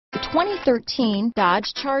2013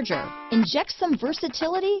 Dodge Charger. Inject some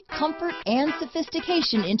versatility, comfort, and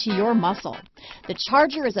sophistication into your muscle. The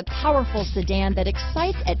Charger is a powerful sedan that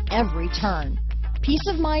excites at every turn. Peace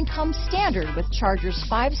of mind comes standard with Charger's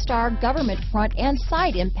 5-star government front and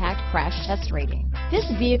side impact crash test rating. This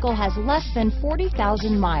vehicle has less than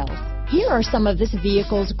 40,000 miles. Here are some of this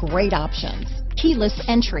vehicle's great options: keyless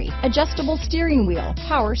entry, adjustable steering wheel,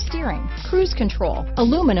 power steering, cruise control,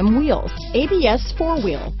 aluminum wheels, ABS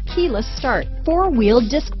 4-wheel, keyless start, 4-wheel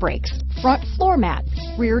disc brakes, front floor mats,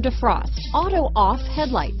 rear defrost, auto off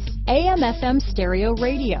headlights, AM/FM stereo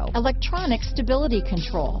radio, electronic stability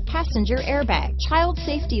control, passenger airbag, child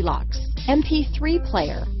safety locks, MP3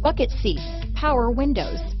 player, bucket seats, power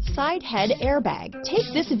windows, side head airbag.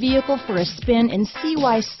 Take this vehicle for a spin and see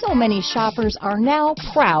why so many shoppers are now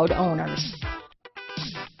proud owners.